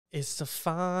It's the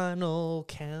final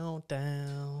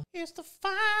countdown. It's the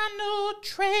final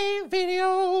trade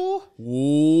video.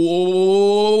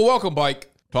 Whoa, welcome,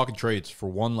 Bike. Talking trades for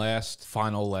one last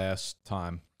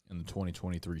time in the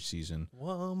 2023 season.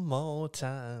 One more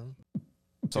time.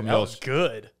 Some Dude, of that was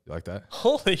good. You like that?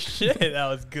 Holy shit, that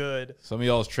was good. Some of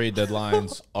y'all's trade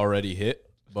deadlines already hit,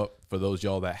 but for those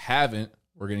y'all that haven't,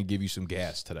 we're going to give you some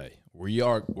gas today.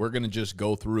 We're going to just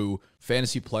go through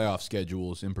fantasy playoff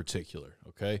schedules in particular,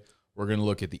 okay? We're going to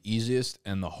look at the easiest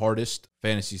and the hardest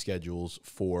fantasy schedules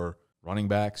for running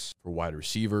backs, for wide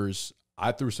receivers.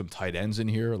 I threw some tight ends in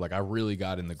here. Like, I really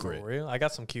got in the grit. For real? I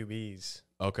got some QBs.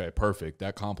 Okay, perfect.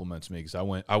 That compliments me because I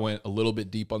went a little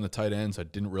bit deep on the tight ends. I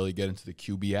didn't really get into the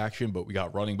QB action, but we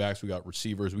got running backs, we got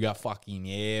receivers, we got fucking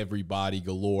everybody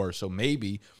galore. So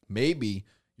maybe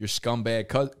your scumbag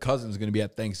cousin's going to be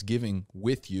at Thanksgiving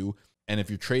with you, and if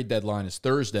your trade deadline is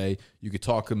Thursday, you could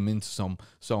talk him into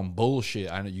some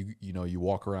bullshit. I know you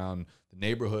walk around the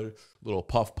neighborhood, little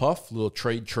puff, little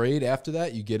trade. After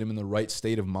that, you get him in the right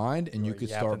state of mind, and you could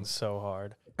start so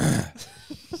hard.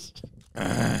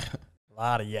 A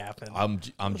lot of yapping.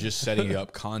 I'm just setting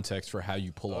up context for how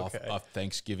you pull off Okay. a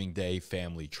Thanksgiving Day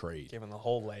family trade. Giving the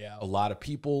whole layout. A lot of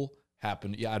people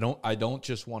happen. Yeah, I don't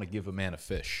just want to give a man a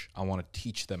fish. I want to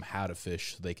teach them how to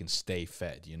fish so they can stay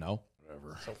fed, you know?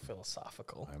 Whatever. So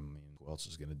philosophical. I mean, who else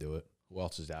is going to do it? Who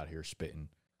else is out here spitting?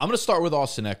 I'm going to start with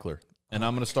Austin Eckler, and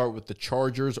I'm going to start with the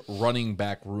Chargers running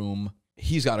back room.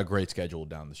 He's got a great schedule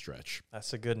down the stretch.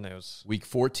 That's the good news. Week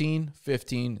 14,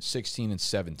 15, 16, and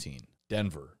 17.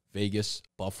 Denver, Vegas,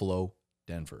 Buffalo,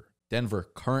 Denver. Denver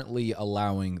currently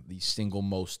allowing the single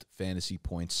most fantasy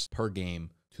points per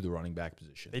game to the running back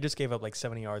position. They just gave up like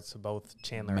 70 yards to both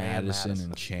Chandler Madison and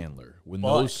and Chandler. When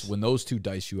But- those two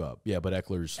dice you up. Yeah, but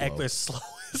Eckler's slow. Eckler's slow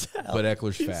as hell. But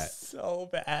Eckler's He's fat. so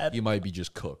bad. He might be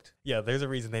just cooked. Yeah, there's a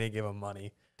reason they didn't give him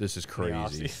money. This is in the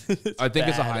crazy. offseason. I think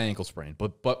it's a bad. high ankle sprain.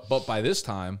 But by this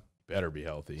time, better be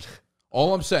healthy.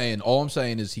 All I'm saying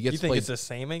is he You gets to think play. it's the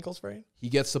same ankle sprain? He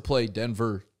gets to play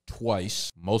Denver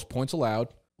twice. Most points allowed.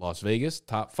 Las Vegas,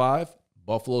 top 5.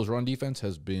 Buffalo's run defense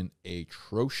has been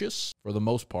atrocious for the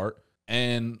most part.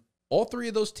 And all three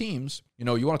of those teams, you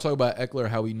want to talk about Eckler,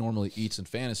 how he normally eats in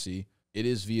fantasy. It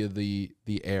is via the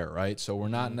air, right? So we're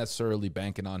not necessarily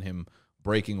banking on him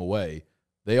breaking away.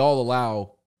 They all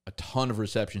allow a ton of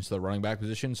receptions to the running back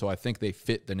position. So I think they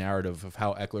fit the narrative of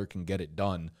how Eckler can get it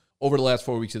done over the last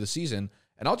 4 weeks of the season.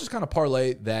 And I'll just kind of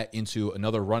parlay that into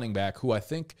another running back who I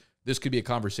think this could be a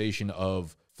conversation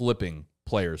of flipping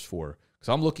players for. Because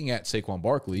I'm looking at Saquon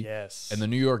Barkley and the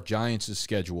New York Giants'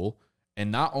 schedule.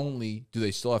 And not only do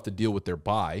they still have to deal with their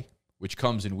bye, which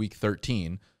comes in week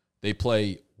 13, they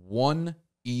play one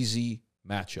easy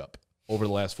matchup over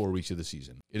the last 4 weeks of the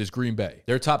season. It is Green Bay.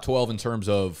 They're top 12 in terms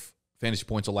of fantasy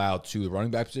points allowed to the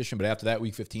running back position. But after that,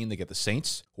 week 15, they get the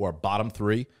Saints, who are bottom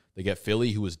 3. They get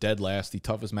Philly, who is dead last, the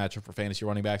toughest matchup for fantasy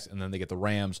running backs. And then they get the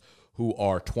Rams, who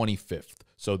are 25th.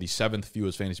 So the 7th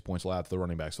fewest fantasy points allowed to the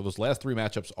running back. So those last 3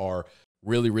 matchups are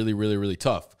really, really, really, really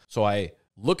tough. So I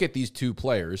look at these two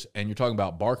players, and you're talking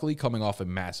about Barkley coming off a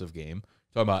massive game.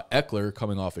 You're talking about Eckler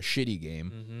coming off a shitty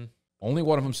game. Mm-hmm. Only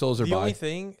one of them still is their The bye. only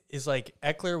thing is, like,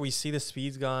 Eckler, we see the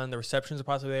speed's gone, the receptions are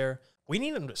possibly there. We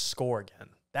need him to score again.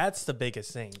 That's the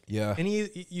biggest thing. Yeah. And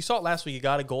you saw it last week. He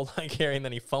got a goal line carry, and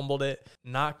then he fumbled it.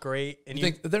 Not great. And You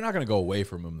think they're not going to go away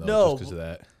from him, though, No, just because of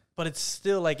that? but it's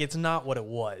still, like, it's not what it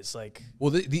was. Like,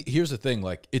 Well, here's the thing.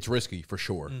 Like, it's risky for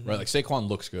sure, right? Like, Saquon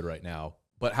looks good right now.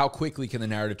 But how quickly can the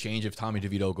narrative change if Tommy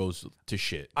DeVito goes to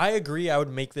shit? I agree. I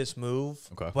would make this move,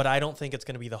 Okay. but I don't think it's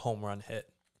going to be the home run hit.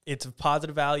 It's a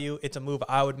positive value. It's a move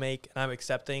I would make, and I'm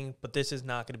accepting, but this is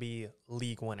not going to be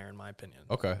league winner, in my opinion.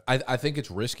 Okay. I think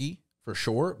it's risky for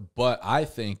sure, but I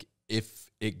think if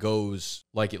it goes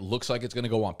like it looks like it's going to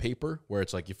go on paper, where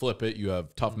it's like you flip it, you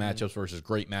have tough matchups versus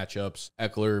great matchups.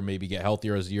 Eckler maybe get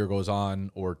healthier as the year goes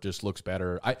on or just looks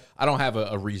better. I don't have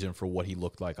a reason for what he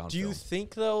looked like on Do film. you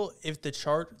think, though, if the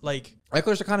chart, like,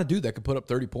 Eckler's the kind of dude that could put up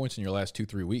 30 points in your last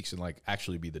 2-3 weeks and like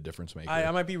actually be the difference maker?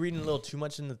 I might be reading a little too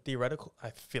much in the theoretical.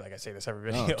 I feel like I say this every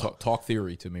video. No, talk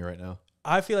theory to me right now.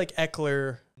 I feel like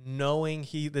Eckler, knowing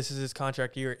this is his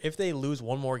contract year, if they lose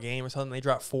one more game or something, they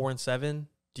drop 4-7.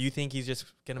 Do you think he's just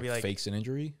going to be like, fakes an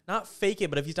injury? not fake it,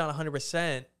 but if he's not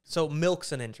 100%, so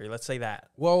milks an injury, let's say that.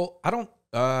 Well, I don't.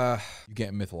 You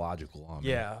get mythological on me.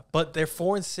 Yeah, but they're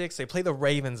 4-6. They play the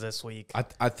Ravens this week.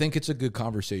 I think it's a good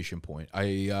conversation point.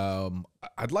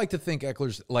 I'd like to think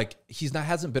Eckler's like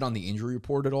hasn't been on the injury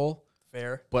report at all.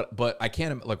 Fair. But I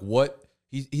can't like what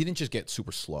he didn't just get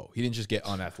super slow. He didn't just get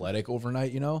unathletic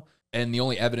overnight, And the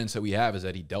only evidence that we have is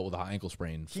that he dealt with a high ankle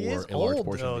sprain for a large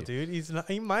portion of the game. Dude.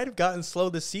 He might have gotten slow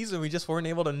this season. We just weren't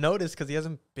able to notice because he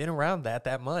hasn't been around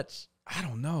that much. I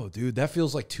don't know, dude. That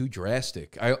feels like too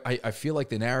drastic. I feel like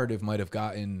the narrative might have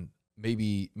gotten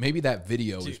maybe that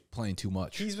video is playing too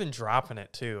much. He's been dropping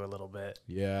it too a little bit.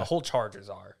 Yeah. The whole Chargers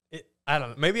are. I don't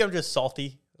know. Maybe I'm just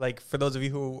salty. Like, for those of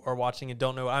you who are watching and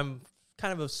don't know, I'm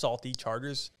kind of a salty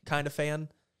Chargers kind of fan.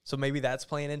 So maybe that's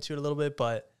playing into it a little bit,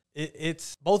 but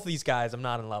it's both of these guys I'm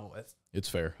not in love with. It's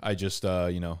fair. I just,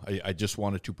 I just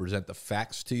wanted to present the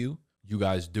facts to you. You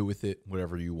guys do with it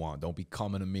whatever you want. Don't be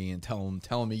coming to me and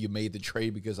telling me you made the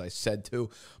trade because I said to,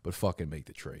 but fucking make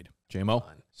the trade. J-Mo?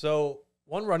 So,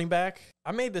 one running back,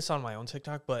 I made this on my own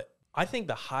TikTok, but I think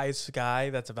the highest guy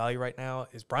that's a value right now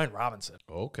is Brian Robinson.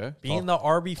 Okay. Being the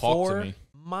RB4,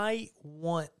 might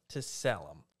want to sell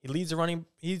him. He leads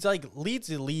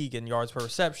the league in yards per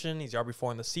reception. He's the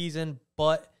RB4 in the season,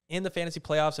 but in the fantasy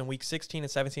playoffs in week 16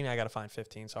 and 17, I got to find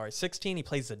 15. Sorry. 16, he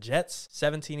plays the Jets.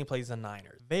 17, he plays the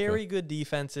Niners. Very good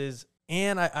defenses.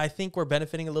 And I think we're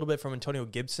benefiting a little bit from Antonio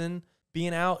Gibson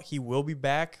being out. He will be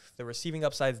back. The receiving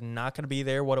upside is not going to be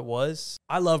there what it was.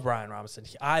 I love Brian Robinson.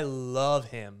 I love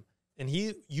him. And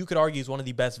you could argue, he's one of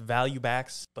the best value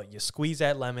backs, but you squeeze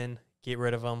that lemon, get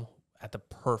rid of him at the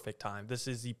perfect time. This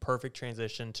is the perfect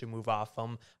transition to move off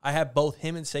him. I have both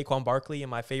him and Saquon Barkley in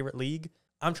my favorite league.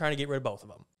 I'm trying to get rid of both of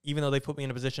them. Even though they put me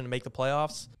in a position to make the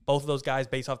playoffs, both of those guys,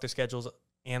 based off their schedules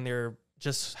and their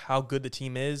just how good the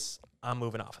team is, I'm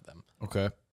moving off of them. Okay.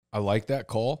 I like that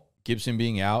call. Gibson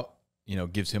being out,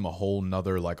 gives him a whole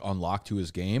nother unlock to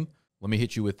his game. Let me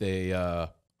hit you with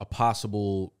a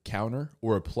possible counter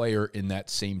or a player in that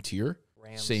same tier,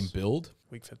 Rams, same build.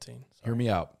 Week 15. Sorry. Hear me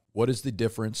out. What is the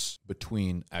difference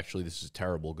between, actually, this is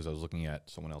terrible because I was looking at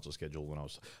someone else's schedule when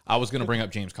I was going to bring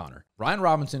up James Conner. Brian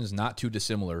Robinson is not too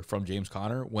dissimilar from James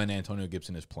Conner when Antonio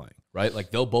Gibson is playing, right? Like,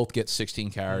 they'll both get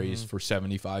 16 carries for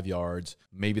 75 yards.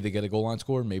 Maybe they get a goal line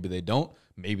score. Maybe they don't.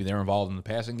 Maybe they're involved in the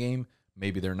passing game.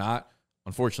 Maybe they're not.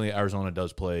 Unfortunately, Arizona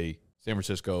does play San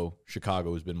Francisco.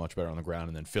 Chicago has been much better on the ground,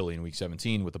 and then Philly in week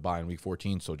 17 with the bye in week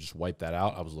 14. So just wipe that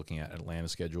out. I was looking at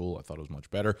Atlanta's schedule. I thought it was much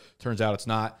better. Turns out it's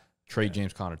not. Trade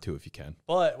James Conner, too, if you can.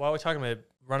 But while we're talking about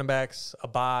running backs, a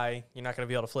bye, you're not going to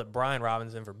be able to flip Brian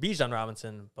Robinson for Bijan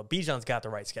Robinson, but Bijan's got the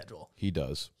right schedule. He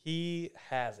does. He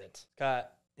has it. Got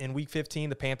in week 15,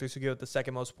 the Panthers who give up the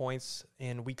second most points.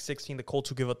 In week 16, the Colts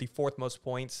who give up the fourth most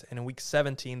points. And in week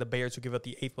 17, the Bears who give up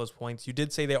the eighth most points. You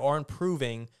did say they are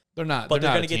improving. They're not. But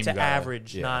they're going to get to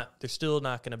average. They're still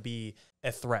not going to be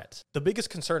a threat. The biggest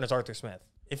concern is Arthur Smith.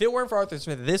 If it weren't for Arthur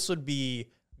Smith, this would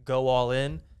be go all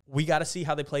in. We got to see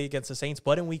how they play against the Saints.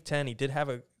 But in week 10, he did have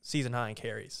a season high in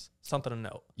carries. Something to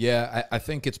note. Yeah, I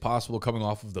think it's possible coming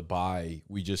off of the bye,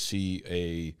 we just see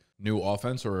a new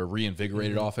offense or a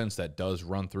reinvigorated offense that does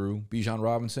run through Bijan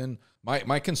Robinson.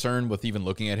 My concern with even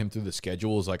looking at him through the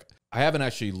schedule is I haven't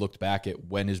actually looked back at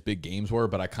when his big games were,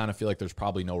 but I kind of feel like there's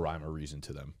probably no rhyme or reason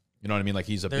to them. You know what I mean? Like,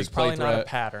 he's there's big play threat. There's probably not a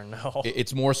pattern, no.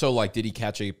 It's more so did he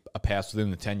catch a pass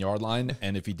within the 10-yard line?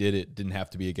 And if he did, it didn't have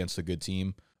to be against a good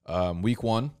team. Week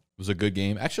 1 was a good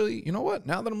game. Actually, you know what?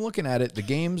 Now that I'm looking at it, the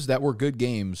games that were good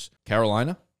games,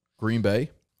 Carolina, Green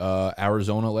Bay,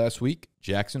 Arizona last week,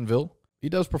 Jacksonville. He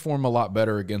does perform a lot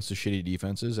better against the shitty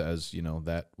defenses, as,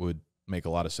 that would make a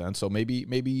lot of sense. So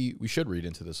maybe we should read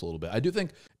into this a little bit. I do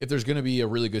think if there's going to be a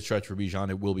really good stretch for Bijan,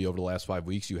 it will be over the last 5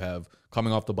 weeks. You have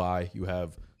coming off the bye, you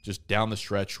have just down the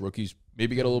stretch, rookies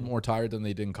maybe get a little more tired than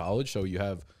they did in college. So you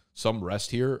have some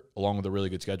rest here along with a really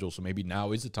good schedule. So maybe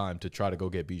now is the time to try to go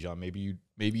get Bijan.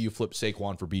 Maybe you flip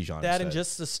Saquon for Bijan. That instead. And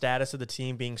just the status of the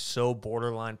team being so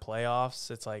borderline playoffs,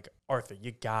 it's like, Arthur,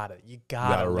 you gotta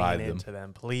lean into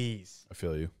them, please. I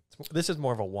feel you. This is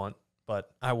more of a want, but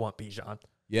I want Bijan.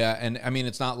 Yeah, and I mean,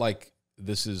 it's not like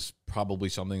this is probably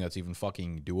something that's even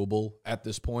fucking doable at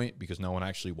this point because no one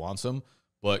actually wants him.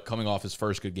 But coming off his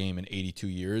first good game in 82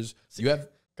 years, you have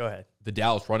go ahead. The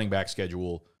Dallas running back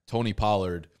schedule. Tony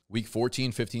Pollard, week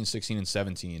 14, 15, 16, and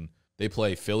 17. They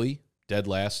play Philly, dead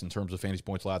last in terms of fantasy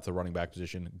points allowed to the running back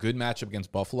position. Good matchup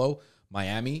against Buffalo.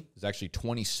 Miami is actually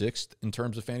 26th in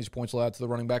terms of fantasy points allowed to the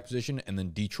running back position. And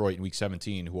then Detroit in week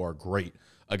 17, who are great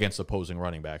against opposing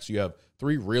running backs. So you have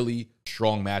 3 really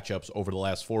strong matchups over the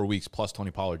last 4 weeks, plus Tony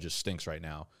Pollard just stinks right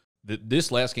now.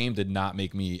 This last game did not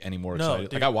make me any more excited.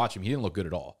 Dude. Like, I watched him. He didn't look good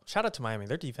at all. Shout out to Miami.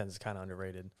 Their defense is kind of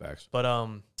underrated. Facts. But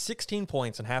 16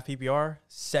 points in half PPR,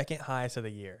 second highest of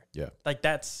the year. Yeah. Like,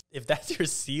 if that's your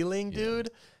ceiling, dude.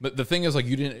 But the thing is, like,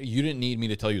 you didn't need me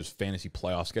to tell you his fantasy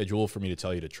playoff schedule for me to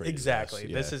tell you to trade. Exactly.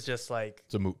 This is just like,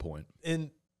 it's a moot point.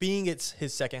 And being it's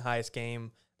his second highest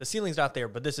game, the ceiling's not there,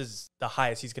 but this is the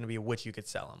highest he's going to be, which you could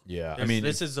sell him. Yeah,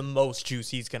 this is the most juice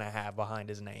he's going to have behind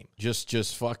his name.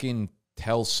 Just fucking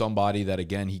tell somebody that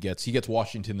again he gets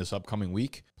Washington this upcoming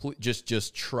week.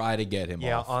 Just try to get him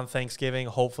off. On Thanksgiving.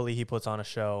 Hopefully he puts on a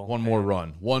show. One more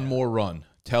run.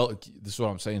 This is what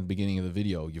I'm saying at the beginning of the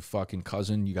video. Your fucking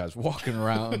cousin, you guys walking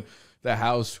around the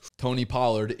house. Tony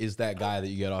Pollard is that guy that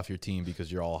you get off your team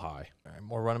because you're all high. All right,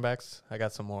 more running backs. I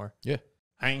got some more. Yeah.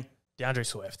 DeAndre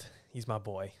Swift. He's my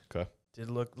boy. Okay.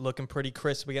 Looking pretty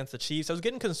crisp against the Chiefs. I was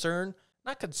getting concerned.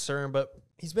 Not concerned, but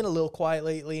he's been a little quiet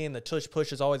lately, and the tush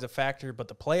push is always a factor. But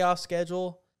the playoff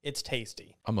schedule, it's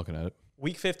tasty. I'm looking at it.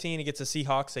 Week 15, he gets the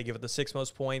Seahawks. They give it the 6th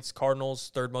most points.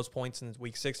 Cardinals, 3rd most points in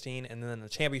Week 16. And then the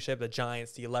championship, the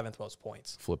Giants, the 11th most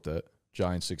points. Flip that.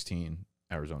 Giants 16,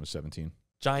 Arizona 17.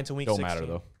 Giants in Week 16. Don't matter,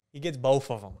 though. He gets both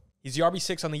of them. He's the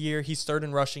RB6 on the year. He's 3rd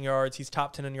in rushing yards. He's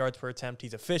top 10 in yards per attempt.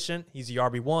 He's efficient. He's the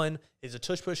RB1. Is a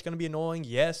tush push going to be annoying?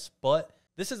 Yes, but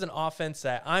this is an offense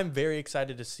that I'm very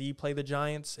excited to see play the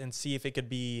Giants and see if it could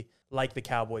be like the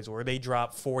Cowboys where they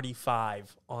drop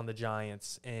 45 on the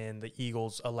Giants and the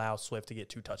Eagles allow Swift to get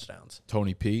 2 touchdowns.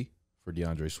 Tony P for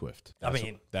DeAndre Swift.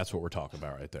 That's what we're talking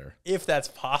about right there. If that's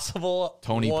possible,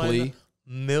 Tony P.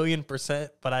 1,000,000%,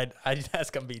 but that's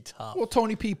going to be tough. Well,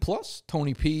 Tony P plus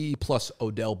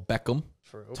Odell Beckham.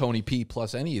 True. Tony P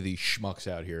plus any of these schmucks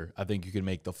out here. I think you can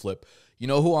make the flip. You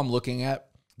know who I'm looking at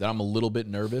that I'm a little bit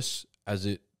nervous as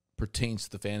it pertains to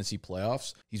the fantasy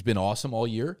playoffs? He's been awesome all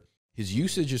year. His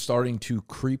usage is starting to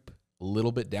creep a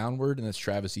little bit downward, and that's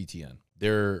Travis Etienne.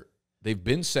 They've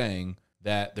been saying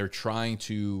that they're trying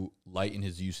to lighten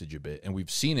his usage a bit, and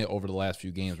we've seen it over the last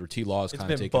few games where T-Law is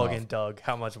kind of taken off. It's been bugging Doug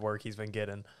how much work he's been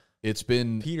getting. It's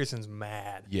been... Peterson's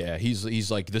mad. Yeah, he's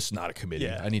like, this is not a committee.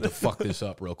 Yeah. I need to fuck this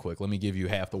up real quick. Let me give you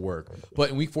half the work. But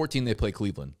in Week 14, they play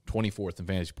Cleveland, 24th in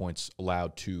fantasy points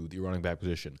allowed to the running back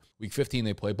position. Week 15,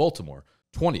 they play Baltimore,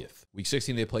 20th. Week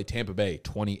 16, they play Tampa Bay,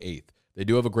 28th. They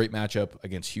do have a great matchup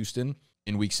against Houston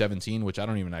in Week 17, which I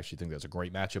don't even actually think that's a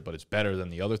great matchup, but it's better than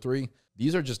the other 3.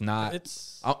 These are just not...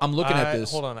 I'm looking at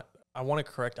this... Hold on. I want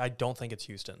to correct. I don't think it's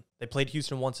Houston. They played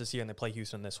Houston once this year, and they play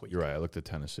Houston this week. You're right. I looked at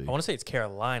Tennessee. I want to say it's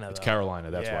Carolina, It's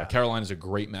Carolina. That's why. Carolina's a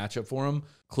great matchup for them.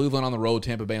 Cleveland on the road,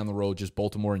 Tampa Bay on the road, just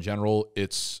Baltimore in general.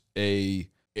 It's a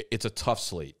tough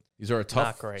slate. These are a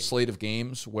tough slate of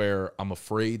games where I'm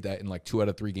afraid that in like 2 out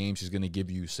of 3 games, he's going to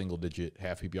give you single-digit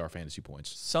half PPR fantasy points.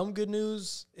 Some good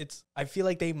news. I feel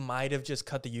like they might have just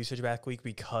cut the usage back week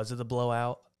because of the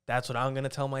blowout. That's what I'm going to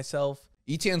tell myself.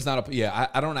 Etienne's not a... Yeah,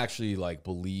 I don't actually like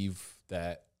believe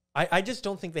that... I just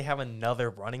don't think they have another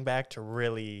running back to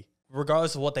really...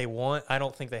 Regardless of what they want, I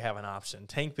don't think they have an option.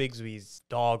 Tank Bigsby's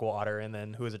dog water, and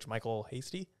then who is it, Michael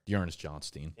Hasty? Dearness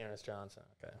Johnson. Dearness Johnson,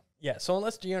 okay. Yeah, so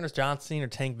unless Dearness Johnson or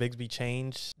Tank Bigsby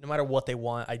change, no matter what they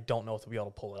want, I don't know if they'll be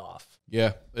able to pull it off.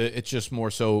 Yeah, it's just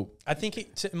more so... I think,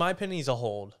 in my opinion, he's a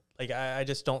hold. Like, I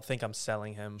just don't think I'm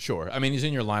selling him. Sure. I mean, he's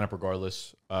in your lineup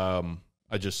regardless.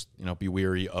 I just, be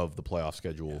weary of the playoff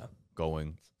schedule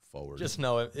going forward. Just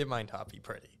know it might not be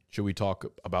pretty. Should we talk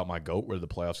about my GOAT where the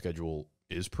playoff schedule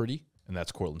is pretty? And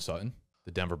that's Courtland Sutton,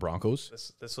 the Denver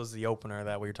Broncos. This was the opener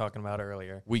that we were talking about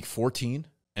earlier. Week 14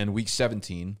 and Week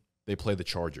 17, they play the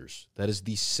Chargers. That is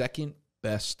the second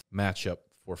best matchup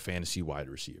for fantasy wide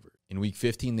receiver. In Week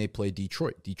 15, they play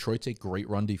Detroit. Detroit's a great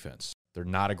run defense. They're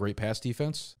not a great pass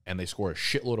defense, and they score a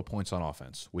shitload of points on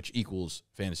offense, which equals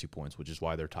fantasy points, which is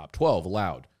why they're top 12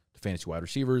 allowed to fantasy wide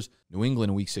receivers. New England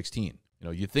in Week 16.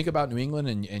 You think about New England,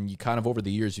 and you kind of over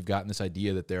the years, you've gotten this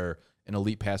idea that they're an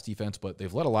elite pass defense, but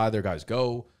they've let a lot of their guys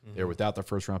go. Mm-hmm. They're without their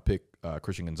first-round pick,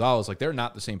 Christian Gonzalez. Like, they're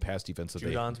not the same pass defense that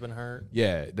Judon's been hurt.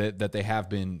 Yeah, that they have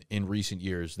been in recent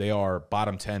years. They are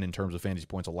bottom 10 in terms of fantasy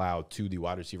points allowed to the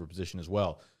wide receiver position as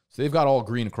well. So they've got all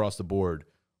green across the board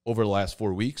over the last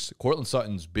 4 weeks. Courtland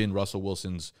Sutton's been Russell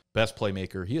Wilson's best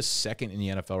playmaker. He is second in the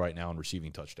NFL right now in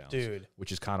receiving touchdowns. Dude.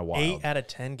 Which is kind of wild. 8 out of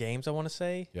 10 games, I want to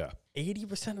say. Yeah.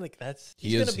 80%. Like,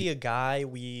 he's going to be a guy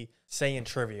we say in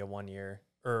trivia one year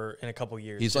or in a couple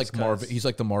years. He's like Marvin. He's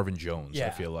like the Marvin Jones, I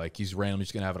feel like. He's randomly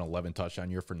just going to have an 11 touchdown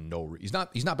year for no reason.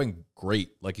 He's not been great.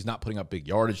 Like, he's not putting up big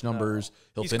yardage numbers.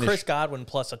 No. He's Chris Godwin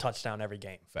plus a touchdown every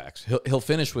game. Facts. He'll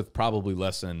finish with probably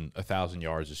less than 1,000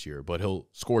 yards this year, but he'll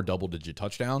score double-digit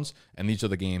touchdowns. And these are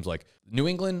the games like New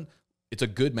England. It's a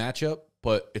good matchup,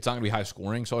 but it's not going to be high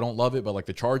scoring, so I don't love it. But like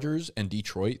the Chargers and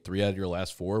Detroit, 3 out of your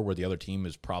last 4, where the other team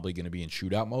is probably going to be in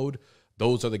shootout mode.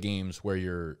 Those are the games where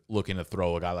you're looking to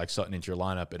throw a guy like Sutton into your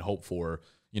lineup and hope for,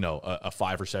 a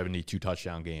 5 for 70, 2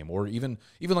 touchdown game, or even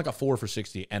like a 4 for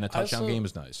 60 and a touchdown game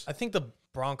is nice. I think the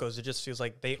Broncos, it just feels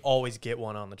like they always get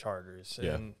one on the Chargers.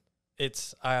 And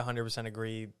I 100%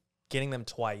 agree. Getting them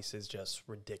twice is just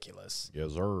ridiculous.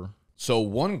 Yes, sir. So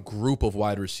one group of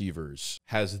wide receivers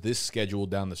has this schedule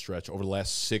down the stretch over the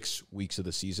last 6 weeks of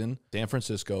the season: San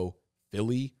Francisco,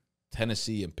 Philly,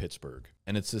 Tennessee, and Pittsburgh.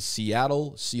 And it's the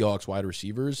Seattle Seahawks wide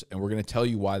receivers, and we're going to tell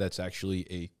you why that's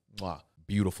actually a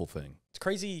beautiful thing. It's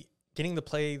crazy. Getting to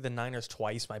play the Niners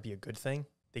twice might be a good thing.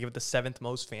 They give it the 7th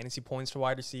most fantasy points to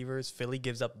wide receivers. Philly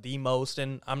gives up the most,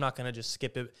 and I'm not going to just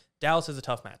skip it. Dallas is a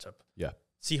tough matchup. Yeah.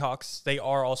 Seahawks, they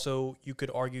are also, you could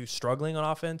argue, struggling on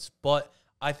offense, but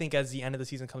I think as the end of the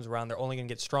season comes around, they're only going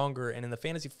to get stronger. And in the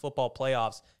fantasy football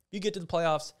playoffs, if you get to the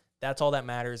playoffs, that's all that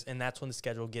matters, and that's when the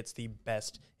schedule gets the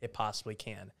best it possibly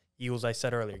can. Eagles, I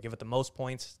said earlier, give it the most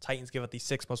points. Titans give up the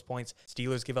 6th most points.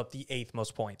 Steelers give up the 8th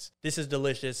most points. This is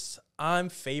delicious. I'm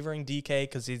favoring DK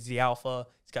because he's the alpha.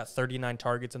 He's got 39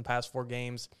 targets in the past 4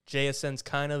 games. JSN's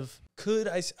kind of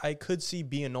I could see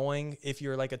be annoying if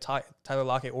you're like a Tyler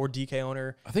Lockett or DK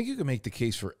owner. I think you can make the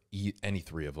case for any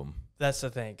 3 of them. That's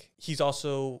the thing. He's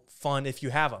also fun if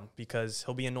you have him because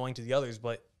he'll be annoying to the others,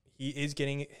 but he is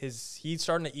getting he's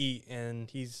starting to eat, and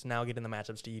he's now getting the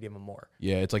matchups to eat even more.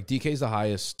 Yeah, it's like DK's the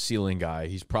highest ceiling guy.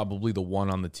 He's probably the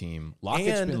one on the team.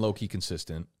 Lockett's been low-key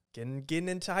consistent. Getting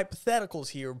into hypotheticals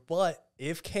here, but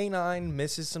if K9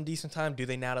 misses some decent time, do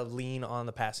they now lean on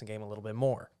the passing game a little bit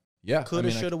more? Yeah. Coulda,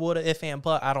 shoulda, woulda, if and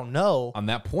but. I don't know. On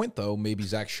that point, though, maybe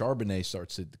Zach Charbonnet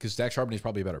starts to, because Zach Charbonnet's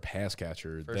probably a better pass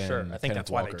catcher For than sure. I think Kenneth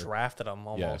that's Walker. why they drafted him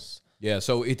almost. Yeah,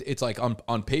 so it's like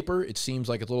on paper, it seems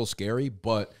like it's a little scary,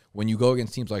 but when you go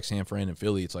against teams like San Fran and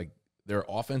Philly, it's like their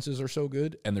offenses are so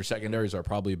good and their secondaries are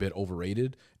probably a bit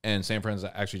overrated. And San Fran's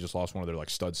actually just lost one of their like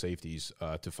stud safeties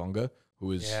to Funga,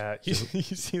 who is... Yeah, you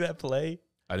see that play?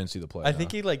 I didn't see the play. I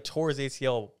think he like tore his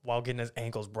ACL while getting his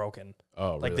ankles broken.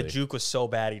 Oh, like really? the juke was so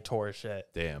bad he tore his shit.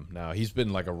 Damn. No, he's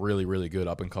been like a really, really good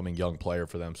up and coming young player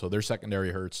for them. So their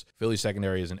secondary hurts. Philly's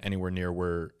secondary isn't anywhere near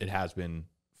where it has been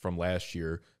from last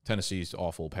year. Tennessee's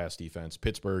awful pass defense.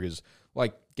 Pittsburgh is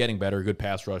like getting better. Good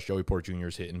pass rush. Joey Porter Jr.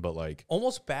 is hitting, but like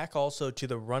almost back also to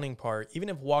the running part. Even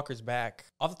if Walker's back,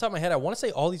 off the top of my head, I want to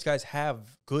say all these guys have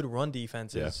good run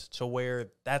defenses to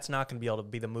where that's not going to be able to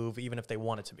be the move, even if they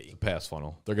want it to be. Pass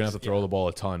funnel. They're going to have to throw the ball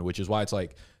a ton, which is why it's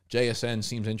like JSN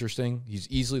seems interesting. He's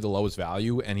easily the lowest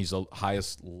value, and he's the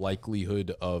highest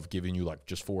likelihood of giving you like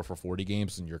just 4 for 40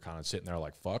 games, and you're kind of sitting there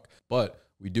like, fuck. But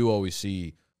we do always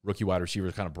see rookie wide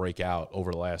receivers kind of break out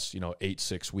over the last,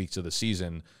 6 weeks of the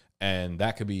season. And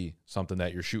that could be something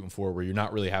that you're shooting for where you're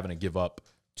not really having to give up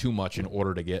too much in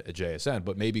order to get a JSN.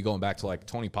 But maybe going back to like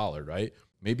Tony Pollard, right?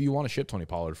 Maybe you want to ship Tony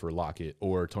Pollard for Lockett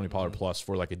or Tony Pollard plus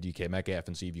for like a DK Metcalf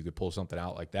and see if you could pull something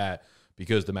out like that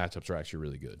because the matchups are actually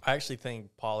really good. I actually think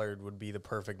Pollard would be the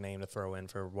perfect name to throw in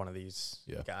for one of these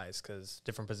guys because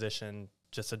different position,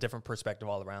 just a different perspective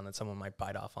all around that someone might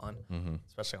bite off on,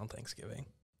 especially on Thanksgiving.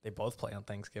 They both play on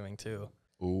Thanksgiving, too.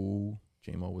 Ooh,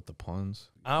 J-Mo with the puns.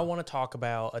 I want to talk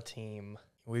about a team.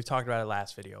 We've talked about it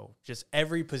last video. Just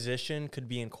every position could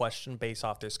be in question based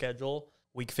off their schedule.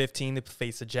 Week 15, they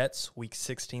face the Jets. Week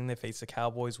 16, they face the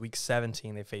Cowboys. Week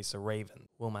 17, they face the Ravens.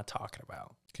 What am I talking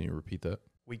about? Can you repeat that?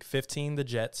 Week 15, the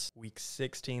Jets. Week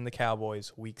 16, the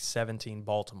Cowboys. Week 17,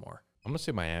 Baltimore. I'm going to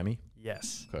say Miami.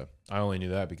 Yes. Okay. I only knew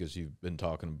that because you've been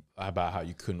talking about how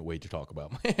you couldn't wait to talk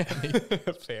about Miami.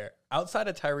 Fair. Outside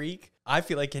of Tyreek, I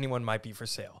feel like anyone might be for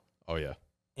sale. Oh, yeah.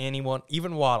 Anyone,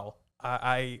 even Waddle.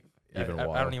 I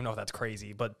don't even know if that's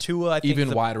crazy, but Tua, I think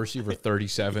even wide receiver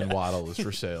 37 Waddle is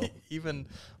for sale. Even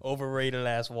overrated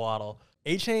ass Waddle.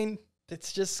 A-Chain,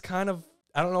 it's just kind of,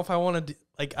 I don't know if I want to,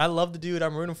 I love the dude.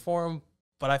 I'm rooting for him,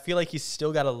 but I feel like he's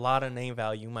still got a lot of name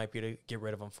value. You might be able to get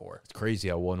rid of him for. It's crazy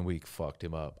how 1 week fucked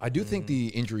him up. I do think the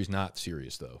injury's not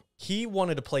serious, though. He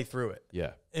wanted to play through it.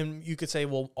 Yeah. And you could say,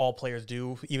 well, all players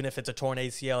do. Even if it's a torn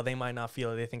ACL, they might not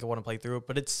feel it. They think they want to play through it.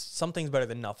 But it's something's better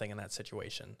than nothing in that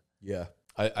situation. Yeah.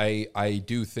 I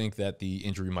do think that the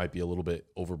injury might be a little bit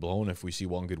overblown. If we see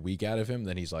one good week out of him,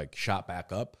 then he's like shot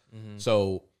back up.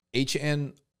 So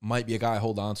HN might be a guy I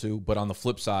hold on to. But on the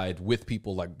flip side, with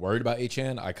people like worried about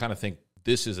HN, I kind of think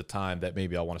this is a time that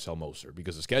maybe I want to sell Mostert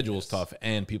because the schedule is tough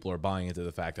and people are buying into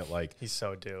the fact that like he's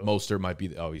so due. Mostert might be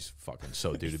he's fucking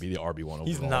so due to be the RB1 overall.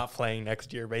 He's not playing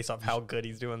next year based off how good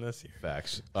he's doing this year.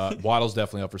 Facts. Waddle's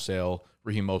definitely up for sale.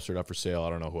 Raheem Mostert up for sale. I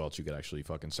don't know who else you could actually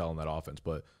fucking sell in that offense,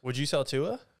 but would you sell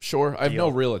Tua? Sure. I have no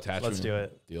real attachment. Let's do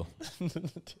it. Deal.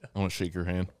 I want to shake your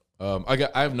hand. I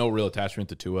have no real attachment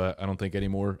to Tua. I don't think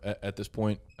anymore at this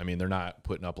point. I mean, they're not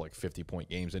putting up like 50-point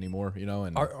games ananymore,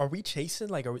 And are we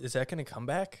chasing? Is that going to come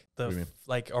back? What do you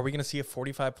mean? Are we going to see a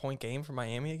 45-point game for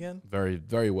Miami again? Very,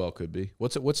 very well could be.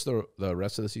 What's the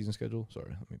rest of the season schedule?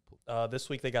 Sorry, let me pull. This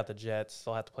week they got the Jets.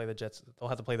 They'll have to play the Jets. They'll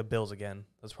have to play the Bills again.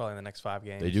 That's probably in the next 5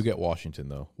 games. They do get Washington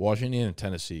though. Washington and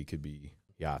Tennessee could be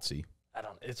Yahtzee. I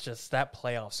don't. it's just that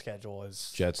playoff schedule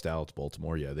is. Jets, Dallas,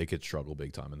 Baltimore. Yeah, they could struggle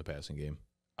big time in the passing game.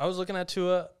 I was looking at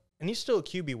Tua, and he's still a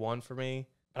QB1 for me.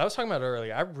 But I was talking about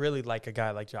earlier, I really like a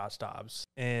guy like Josh Dobbs.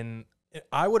 And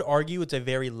I would argue it's a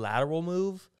very lateral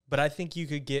move, but I think you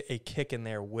could get a kick in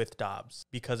there with Dobbs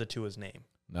because of Tua's name.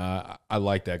 Nah, I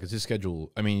like that because his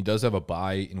schedule, I mean, he does have a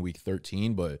bye in week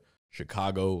 13, but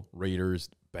Chicago, Raiders,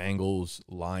 Bengals,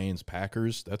 Lions,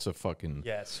 Packers, that's a fucking...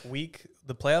 Yes,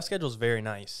 the playoff schedule is very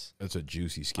nice. That's a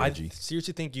juicy I schedule.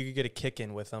 seriously think you could get a kick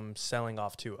in with them selling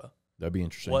off Tua. That'd be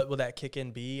interesting. What would that kick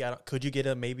in be? Could you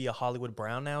get maybe a Hollywood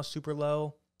Brown now, super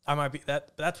low? I might be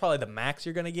that's probably the max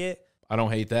you're gonna get. I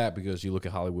don't hate that because you look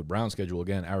at Hollywood Brown's schedule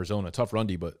again. Arizona, tough run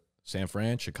D, but San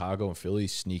Fran, Chicago, and Philly,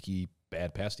 sneaky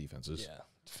bad pass defenses. Yeah,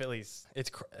 Phillies.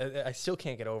 I still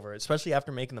can't get over it, especially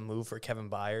after making the move for Kevin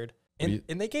Byard, and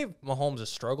they gave Mahomes a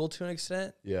struggle to an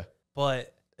extent. Yeah,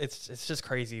 but it's just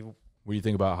crazy. What do you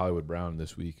think about Hollywood Brown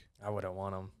this week? I wouldn't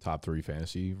want him. Top 3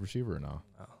 fantasy receiver or no?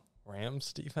 No.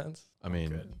 Rams defense. I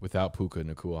mean, without Puka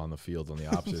Nacua on the field on the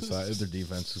opposite side, their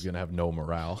defense is going to have no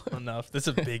morale. Enough. This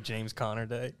is a big James Conner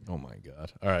day. Oh, my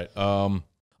God. All right. I'm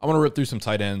going to rip through some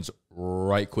tight ends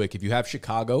right quick. If you have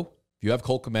Chicago, if you have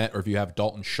Cole Kmet, or if you have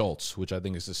Dalton Schultz, which I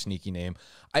think is a sneaky name,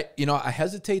 I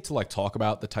hesitate to talk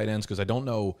about the tight ends because I don't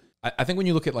know. I think when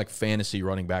you look at fantasy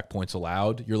running back points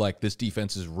allowed, you're like, this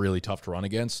defense is really tough to run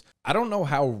against. I don't know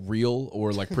how real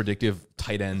or predictive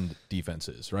tight end defense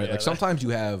is, right? Yeah, sometimes you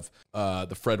have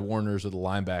the Fred Warners or the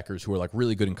linebackers who are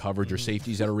really good in coverage or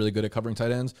safeties that are really good at covering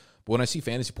tight ends. But when I see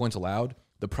fantasy points allowed,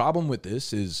 the problem with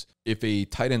this is if a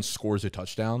tight end scores a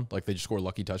touchdown, they just score a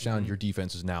lucky touchdown, your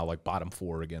defense is now bottom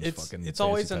 4 against It's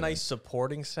always a nice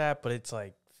supporting stat, but it's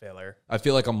filler. I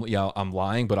feel like I'm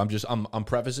lying, but I'm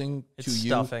prefacing it's to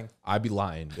stuffing. You. I'd be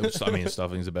lying.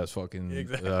 Stuffing's the best fucking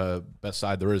best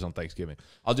side there is on Thanksgiving.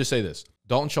 I'll just say this: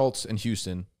 Dalton Schultz and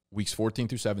Houston, weeks 14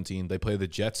 through 17, they play the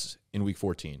Jets in week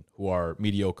 14, who are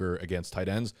mediocre against tight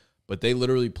ends, but they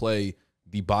literally play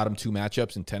the bottom 2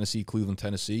 matchups in Tennessee, Cleveland,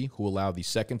 Tennessee, who allow the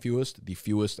second fewest,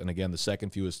 and again the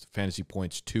second fewest fantasy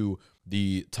points to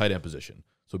the tight end position.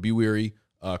 So be wary.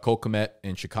 Cole Kmet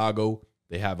in Chicago.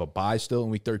 They have a bye still in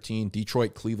week 13.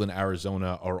 Detroit, Cleveland,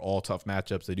 Arizona are all tough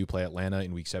matchups. They do play Atlanta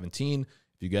in week 17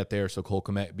 if you get there. So Cole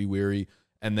Kmet, be weary.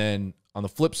 And then on the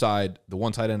flip side, the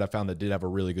one tight end I found that did have a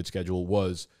really good schedule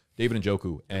was David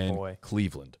Njoku and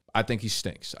Cleveland. I think he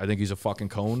stinks. I think he's a fucking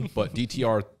cone, but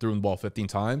DTR threw him the ball 15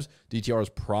 times. DTR is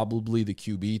probably the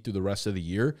QB through the rest of the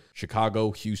year.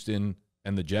 Chicago, Houston,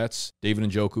 and the Jets. David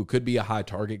Njoku could be a high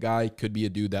target guy, could be a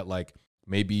dude that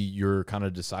maybe you're kind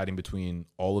of deciding between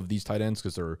all of these tight ends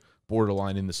because they're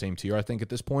borderline in the same tier, I think, at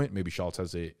this point. Maybe Schultz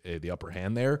has the upper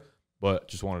hand there, but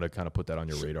just wanted to kind of put that on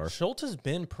your radar. Schultz has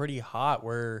been pretty hot.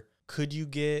 Where could you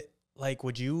get,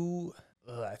 would you,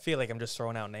 I feel like I'm just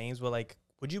throwing out names, but,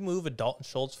 would you move a Dalton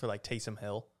Schultz for, Taysom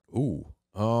Hill? Ooh.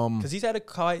 Because he's had a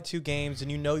quiet 2 games, and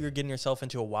you're getting yourself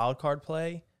into a wild card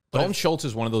play. Dalton Schultz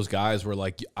is one of those guys where,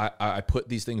 I put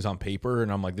these things on paper,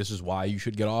 and I'm like, this is why you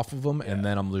should get off of them. Yeah. And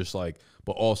then I'm just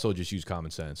but also just use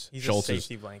common sense. He's Schultz a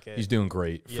safety blanket. He's doing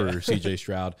great for C.J.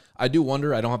 Stroud. I do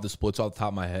wonder, I don't have the splits off the top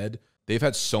of my head. They've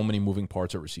had so many moving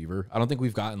parts at receiver. I don't think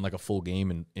we've gotten, a full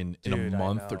game in a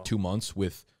month or 2 months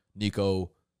with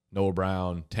Nico, Noah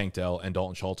Brown, Tank Dell, and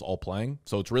Dalton Schultz all playing.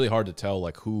 So it's really hard to tell,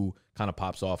 who kind of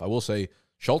pops off. I will say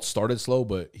Schultz started slow,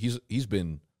 but he's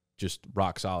been just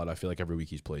rock solid. I feel like every week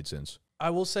he's played since. I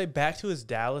will say back to his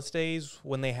Dallas days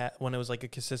when it was a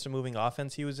consistent moving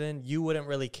offense he was in, you wouldn't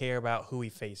really care about who he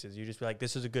faces. You just be like,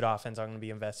 this is a good offense I'm going to be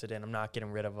invested in. I'm not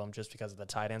getting rid of him just because of the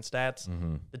tight end stats.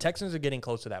 Mm-hmm. The Texans are getting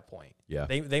close to that point. Yeah.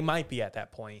 They might be at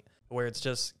that point where it's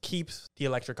just keeps the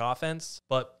electric offense,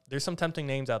 but there's some tempting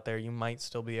names out there you might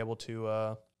still be able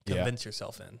to convince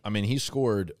yourself in. I mean, he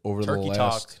scored over the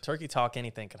last... Turkey talk,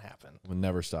 anything can happen. We'll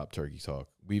never stop turkey talk.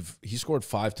 He scored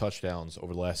 5 touchdowns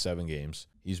over the last 7 games.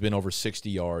 He's been over 60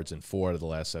 yards in 4 out of the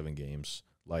last 7 games.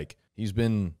 He's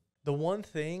been... The one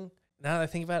thing, now that I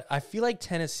think about it, I feel like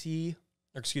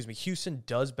Houston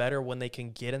does better when they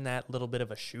can get in that little bit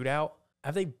of a shootout.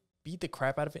 Have they beat the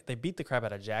crap out of it? They beat the crap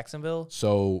out of Jacksonville.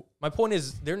 So... My point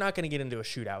is, they're not going to get into a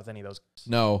shootout with any of those.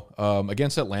 No.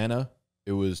 Against Atlanta...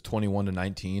 It was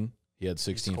 21-19. He had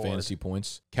 16 fantasy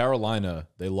points. Carolina,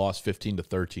 they lost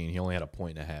 15-13. He only had a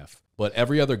 1.5. But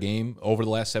every other game over the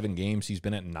last 7 games, he's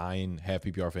been at 9 half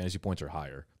PPR fantasy points or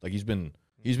higher. He's been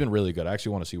really good. I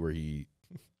actually want to see where he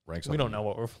ranks. We don't know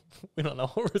what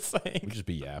we're saying. We just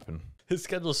be yapping. His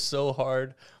schedule's so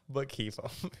hard, but keep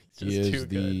him.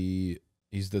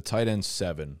 He's the tight end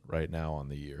 7 right now on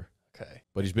the year. Okay,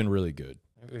 but he's been really good.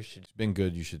 Maybe we should. He's been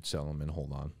good. You should sell him and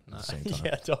hold on at the same time.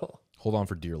 Yeah, don't. Hold on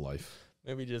for dear life.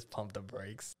 Maybe just pump the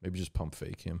brakes. Maybe just pump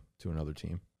fake him to another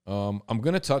team. I'm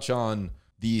going to touch on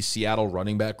the Seattle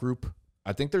running back group.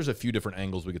 I think there's a few different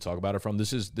angles we could talk about it from.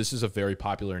 This is a very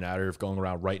popular narrative going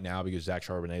around right now because Zach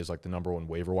Charbonnet is like the #1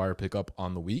 waiver wire pickup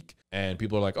on the week. And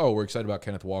people are like, oh, we're excited about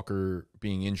Kenneth Walker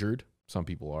being injured. Some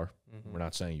people are. We're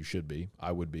not saying you should be.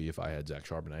 I would be if I had Zach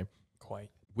Charbonnet. Quite.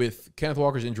 With Kenneth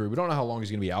Walker's injury, we don't know how long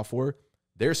he's going to be out for.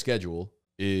 Their schedule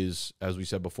is, as we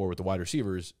said before with the wide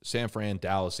receivers, San Fran,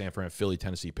 Dallas, San Fran, Philly,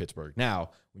 Tennessee, Pittsburgh. Now,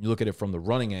 when you look at it from the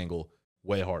running angle,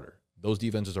 way harder. Those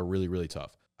defenses are really, really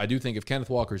tough. I do think if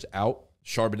Kenneth Walker's out,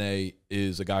 Charbonnet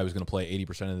is a guy who's going to play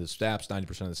 80% of the snaps,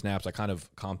 90% of the snaps. I kind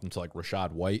of comped him to like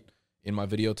Rachaad White in my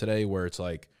video today, where it's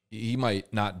like he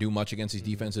might not do much against these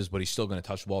defenses, but he's still going to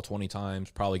touch the ball 20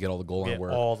 times, probably get all the goal line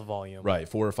work. All the volume. Right,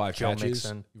 4 or 5 Joe catches.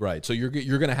 Mixon. Right, so you're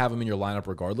going to have him in your lineup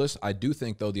regardless. I do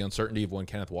think, though, the uncertainty of when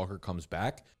Kenneth Walker comes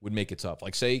back would make it tough.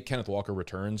 Like, say Kenneth Walker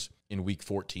returns in week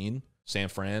 14, San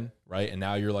Fran, right? And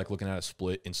now you're like looking at a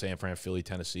split in San Fran, Philly,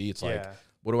 Tennessee. It's like,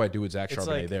 what do I do with Zach Charbonnet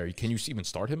like, there? Can you even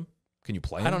start him? Can you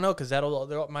play him? I don't know, because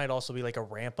there might also be like a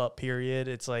ramp up period.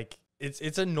 It's like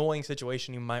it's an annoying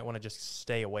situation you might want to just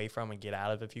stay away from and get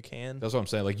out of if you can. That's what I'm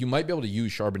saying. Like, you might be able to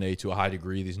use Charbonnet to a high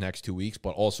degree these next 2 weeks,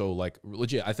 but also like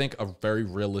legit, I think a very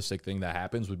realistic thing that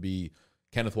happens would be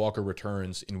Kenneth Walker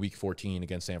returns in week 14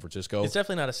 against San Francisco. It's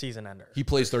definitely not a season ender. He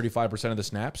plays 35% of the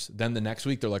snaps. Then the next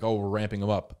week they're like, oh, we're ramping him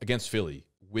up against Philly.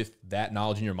 With that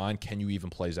knowledge in your mind, can you even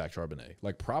play Zach Charbonnet?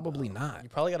 Like, probably not. You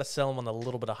probably got to sell him on the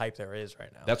little bit of hype there is right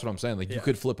now. That's what I'm saying. Like, you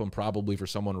could flip him probably for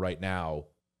someone right now.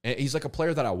 And he's like a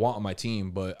player that I want on my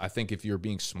team, but I think if you're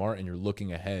being smart and you're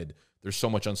looking ahead, there's so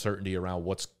much uncertainty around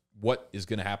what is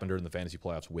going to happen during the fantasy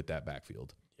playoffs with that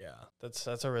backfield. Yeah,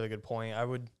 that's a really good point. I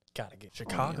would gotta get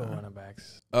Chicago running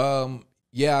backs.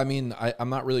 Yeah, I mean, I'm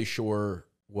not really sure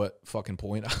what fucking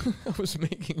point I was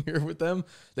making here with them.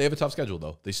 They have a tough schedule,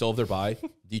 though. They still have their bye.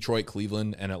 Detroit,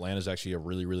 Cleveland, and Atlanta is actually a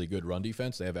really, really good run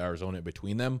defense. They have Arizona in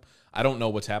between them. I don't know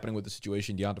what's happening with the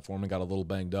situation. Deonta Foreman got a little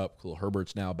banged up. Khalil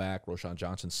Herbert's now back. Roshan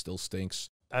Johnson still stinks.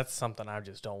 That's something I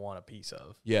just don't want a piece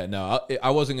of. Yeah, no,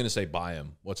 I wasn't going to say buy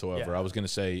him whatsoever. Yeah. I was going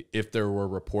to say if there were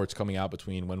reports coming out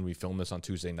between when we filmed this on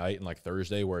Tuesday night and like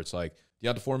Thursday where it's like,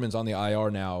 Deonta Foreman's on the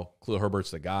IR now, Khalil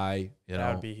Herbert's the guy.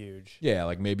 That would be huge. Yeah,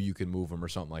 like maybe you can move him or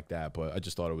something like that, but I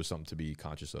just thought it was something to be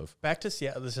conscious of. Back to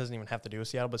Seattle. This doesn't even have to do with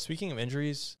Seattle, but speaking of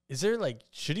injuries, is there like,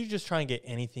 should you just try and get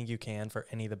anything you can for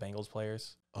any of the Bengals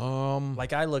players?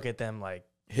 Like, I look at them like,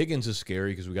 Higgins is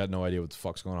scary because we got no idea what the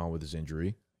fuck's going on with his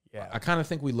injury. yeah. I kind of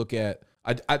think we look at,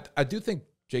 I do think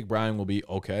Jake Browning will be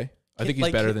okay. I think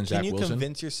he's better than Zach Wilson. Can you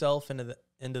convince yourself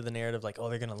into the narrative like, oh,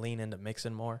 they're going to lean into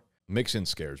Mixon more? Mixon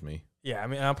scares me. Yeah, I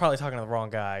mean, I'm probably talking to the wrong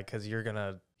guy because you're going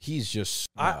to. He's just.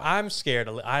 I'm scared.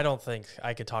 I don't think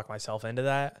I could talk myself into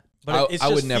that. But it I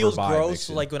just would never feels buy gross.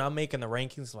 Mixon. Like when I'm making the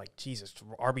rankings, like, Jesus,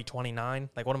 RB29.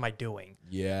 Like, what am I doing?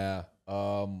 Yeah.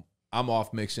 I'm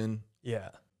off Mixon. Yeah.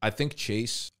 I think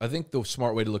the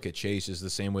smart way to look at Chase is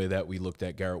the same way that we looked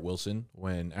at Garrett Wilson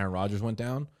when Aaron Rodgers went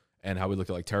down and how we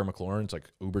looked at like Terry McLaurin. It's like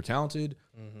uber talented,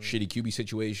 shitty QB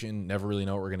situation, never really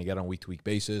know what we're going to get on a week-to-week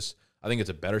basis. I think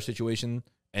it's a better situation,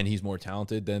 and he's more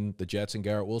talented than the Jets and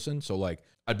Garrett Wilson. So, like,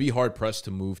 I'd be hard-pressed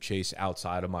to move Chase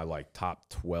outside of my, like, top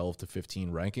 12 to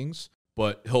 15 rankings,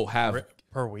 but he'll have...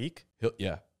 Per week?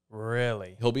 Yeah.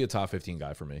 Really? He'll be a top 15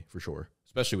 guy for me, for sure,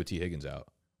 especially with T. Higgins out.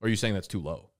 Or are you saying that's too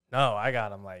low? No, I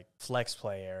got him, like, flex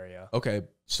play area. Okay,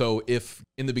 so if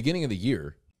in the beginning of the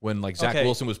year, when, like, Zach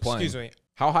Wilson was playing... Excuse me.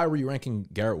 How high were you ranking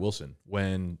Garrett Wilson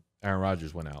when Aaron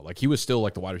Rodgers went out? Like, he was still,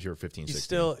 like, the wide receiver 15,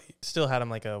 16. Still had him,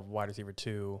 like, a wide receiver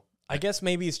 2. I guess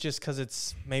maybe it's just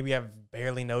because maybe I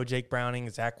barely know Jake Browning,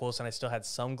 Zach Wilson. I still had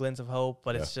some glints of hope,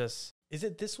 but it's just, is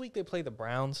it this week they play the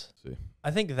Browns? See.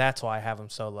 I think that's why I have them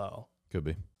so low. Could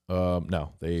be.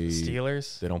 No,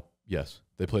 Steelers? They don't. Yes.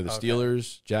 They play the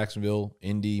Steelers, Jacksonville,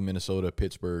 Indy, Minnesota,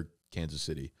 Pittsburgh, Kansas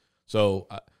City. So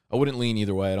I wouldn't lean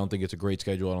either way. I don't think it's a great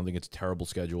schedule. I don't think it's a terrible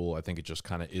schedule. I think it just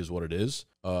kind of is what it is.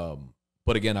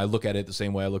 But again, I look at it the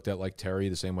same way I looked at like Terry,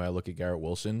 the same way I look at Garrett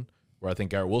Wilson, where I think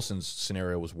Garrett Wilson's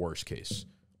scenario was worst case,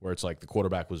 where it's like the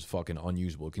quarterback was fucking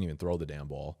unusable. Couldn't even throw the damn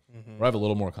ball. Where I have a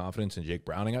little more confidence in Jake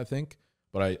Browning, I think.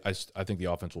 But I think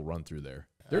the offense will run through there.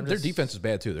 Their defense is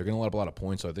bad, too. They're going to let up a lot of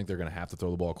points, so I think they're going to have to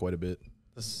throw the ball quite a bit.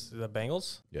 The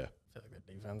Bengals? Yeah. I feel like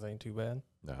their defense ain't too bad.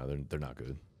 No, they're not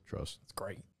good. Trust. It's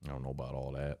great. I don't know about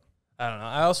all that. I don't know.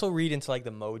 I also read into, like,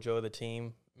 the mojo of the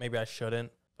team. Maybe I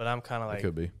shouldn't, but I'm kind of like,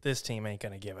 could be. This team ain't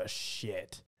going to give a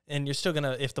shit. And you're still going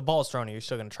to, if the ball's thrown at you, you're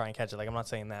still going to try and catch it. Like, I'm not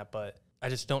saying that, but I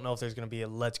just don't know if there's going to be a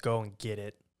let's go and get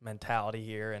it mentality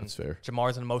here. And That's fair.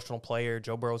 Jamar's an emotional player.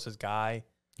 Joe Burrow's his guy.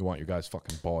 You want your guys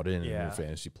fucking bought in your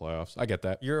fantasy playoffs. I get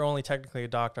that. You're only technically a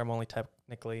doctor. I'm only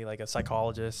technically like a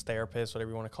psychologist, therapist,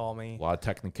 whatever you want to call me. A lot of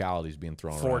technicalities being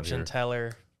thrown around Fortune here.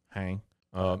 teller. Hang.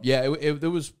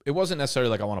 It wasn't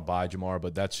necessarily like I want to buy Jamar,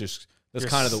 but that's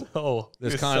kind of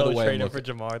the way. Trading for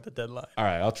Jamar at the deadline. All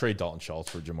right, I'll trade Dalton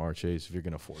Schultz for Jamar Chase if you're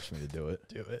gonna force me to do it.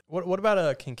 Do it. What about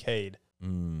a Kincaid?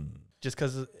 Just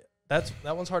because that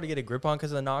one's hard to get a grip on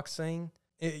because of the Knox thing.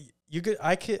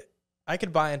 I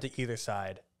could buy into either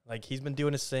side. Like, he's been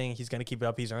doing his thing. He's going to keep it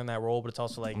up. He's earned that role, but it's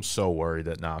also like... I'm so worried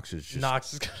that Knox is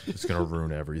it's going to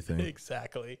ruin everything.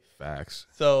 Exactly. Facts.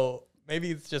 So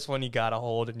maybe it's just one you got to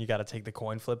hold and you got to take the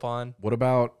coin flip on. What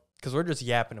about... Because we're just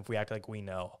yapping if we act like we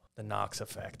know the Knox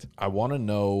effect. I want to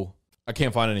know... I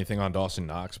can't find anything on Dawson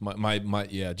Knox.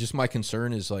 Just my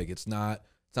concern is, like, it's not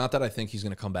that I think he's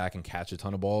going to come back and catch a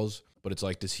ton of balls, but it's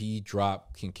like, does he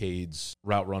drop Kincaid's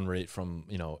route run rate from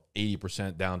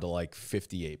 80% down to like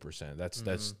 58%?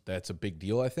 That's a big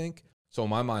deal, I think. So in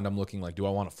my mind, I'm looking like, do I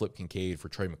want to flip Kincaid for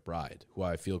Trey McBride, who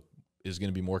I feel is going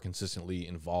to be more consistently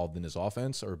involved in his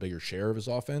offense or a bigger share of his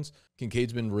offense?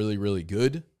 Kincaid's been really, really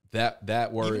good.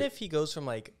 Even if he goes from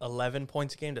like 11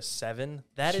 points a game to 7,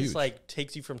 that is huge. Like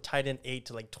takes you from tight end 8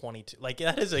 to like 22. Like,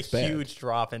 that is a huge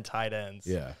drop in tight ends.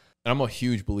 Yeah. And I'm a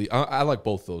huge believer. I like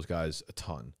both those guys a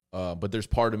ton. But there's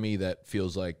part of me that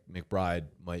feels like McBride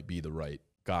might be the right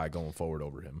guy going forward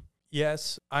over him.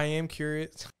 Yes, I am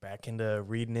curious. Back into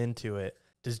reading into it.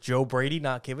 Does Joe Brady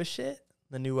not give a shit?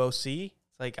 The new OC? It's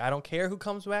like, I don't care who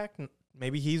comes back.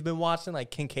 Maybe he's been watching. Like,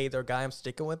 Kincaid's our guy. I'm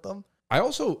sticking with them. I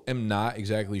also am not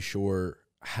exactly sure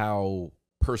how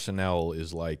personnel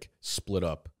is like split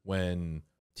up when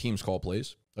teams call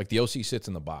plays. Like, the OC sits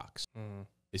in the box.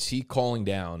 Is he calling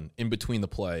down in between the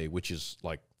play, which is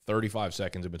like 35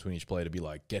 seconds in between each play, to be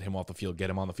like, get him off the field, get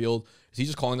him on the field? Is he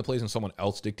just calling the plays and someone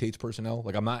else dictates personnel?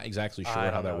 Like, I'm not exactly sure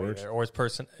how that works. Or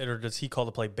does he call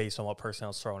the play based on what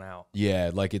personnel's thrown out?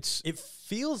 Yeah, like it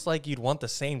feels like you'd want the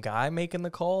same guy making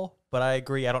the call, but I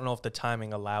agree. I don't know if the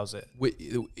timing allows it.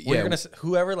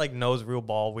 Whoever like knows real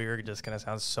ball, we're just gonna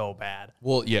sound so bad.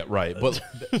 Well, yeah, right. But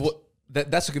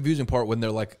that's the confusing part when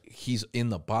they're like, he's in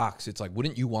the box. It's like,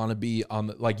 wouldn't you want to be on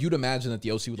the, like, you'd imagine that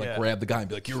the OC would like grab the guy and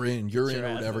be like, you're in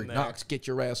or whatever. Knox, get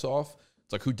your ass off.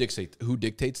 It's like, who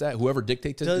dictates that? Whoever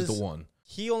dictates it is the one.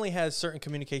 He only has certain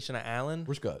communication at Allen.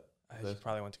 Where's Gut? He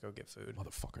probably went to go get food.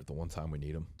 Motherfucker, the one time we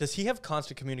need him. Does he have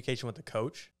constant communication with the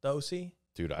coach, the OC?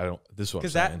 Dude, I don't. This is what I'm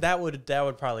saying. Because that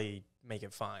would probably make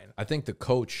it fine. I think the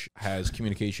coach has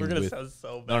communication We're with. Sound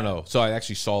so bad. No. So I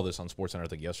actually saw this on SportsCenter, I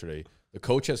think, yesterday. The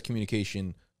coach has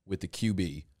communication with the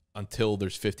QB until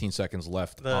there's 15 seconds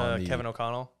left. Kevin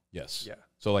O'Connell? Yes. Yeah.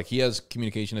 So, like, he has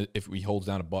communication if he holds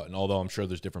down a button, although I'm sure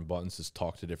there's different buttons to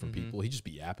talk to different people. He just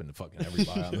be yapping to fucking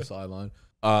everybody on the sideline.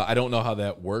 I don't know how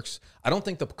that works. I don't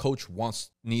think the coach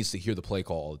needs to hear the play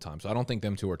call all the time, so I don't think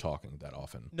them two are talking that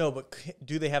often. No, but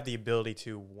do they have the ability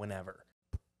to whenever?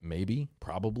 Maybe,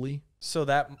 probably. So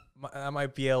that I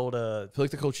might be able to. I feel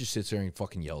like the coach just sits there and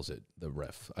fucking yells at the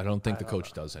ref. I don't think the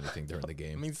coach does anything during the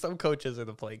game. I mean, some coaches are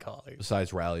the play callers.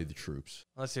 Besides rally the troops.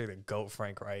 Unless you're the GOAT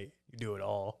Frank Wright, you do it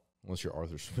all. Unless you're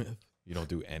Arthur Smith, you don't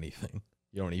do anything.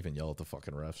 You don't even yell at the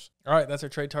fucking refs. All right, that's our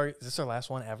trade target. Is this our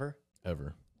last one ever?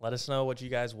 Ever. Let us know what you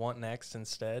guys want next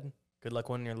instead. Good luck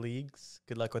winning your leagues.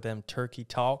 Good luck with them turkey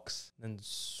talks and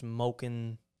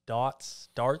smoking darts.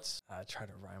 I try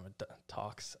to rhyme with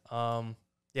talks.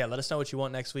 Yeah, let us know what you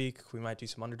want next week. We might do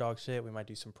some underdog shit. We might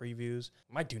do some previews.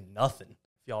 We might do nothing.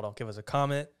 If y'all don't give us a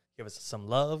comment, give us some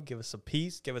love, give us some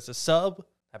peace, give us a sub.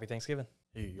 Happy Thanksgiving.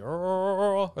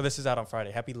 Or this is out on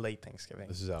Friday. Happy late Thanksgiving.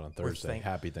 This is out on Thursday.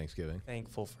 Happy Thanksgiving.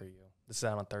 Thankful for you. This is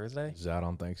out on Thursday? This is out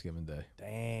on Thanksgiving Day.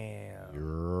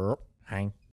 Damn. Hang.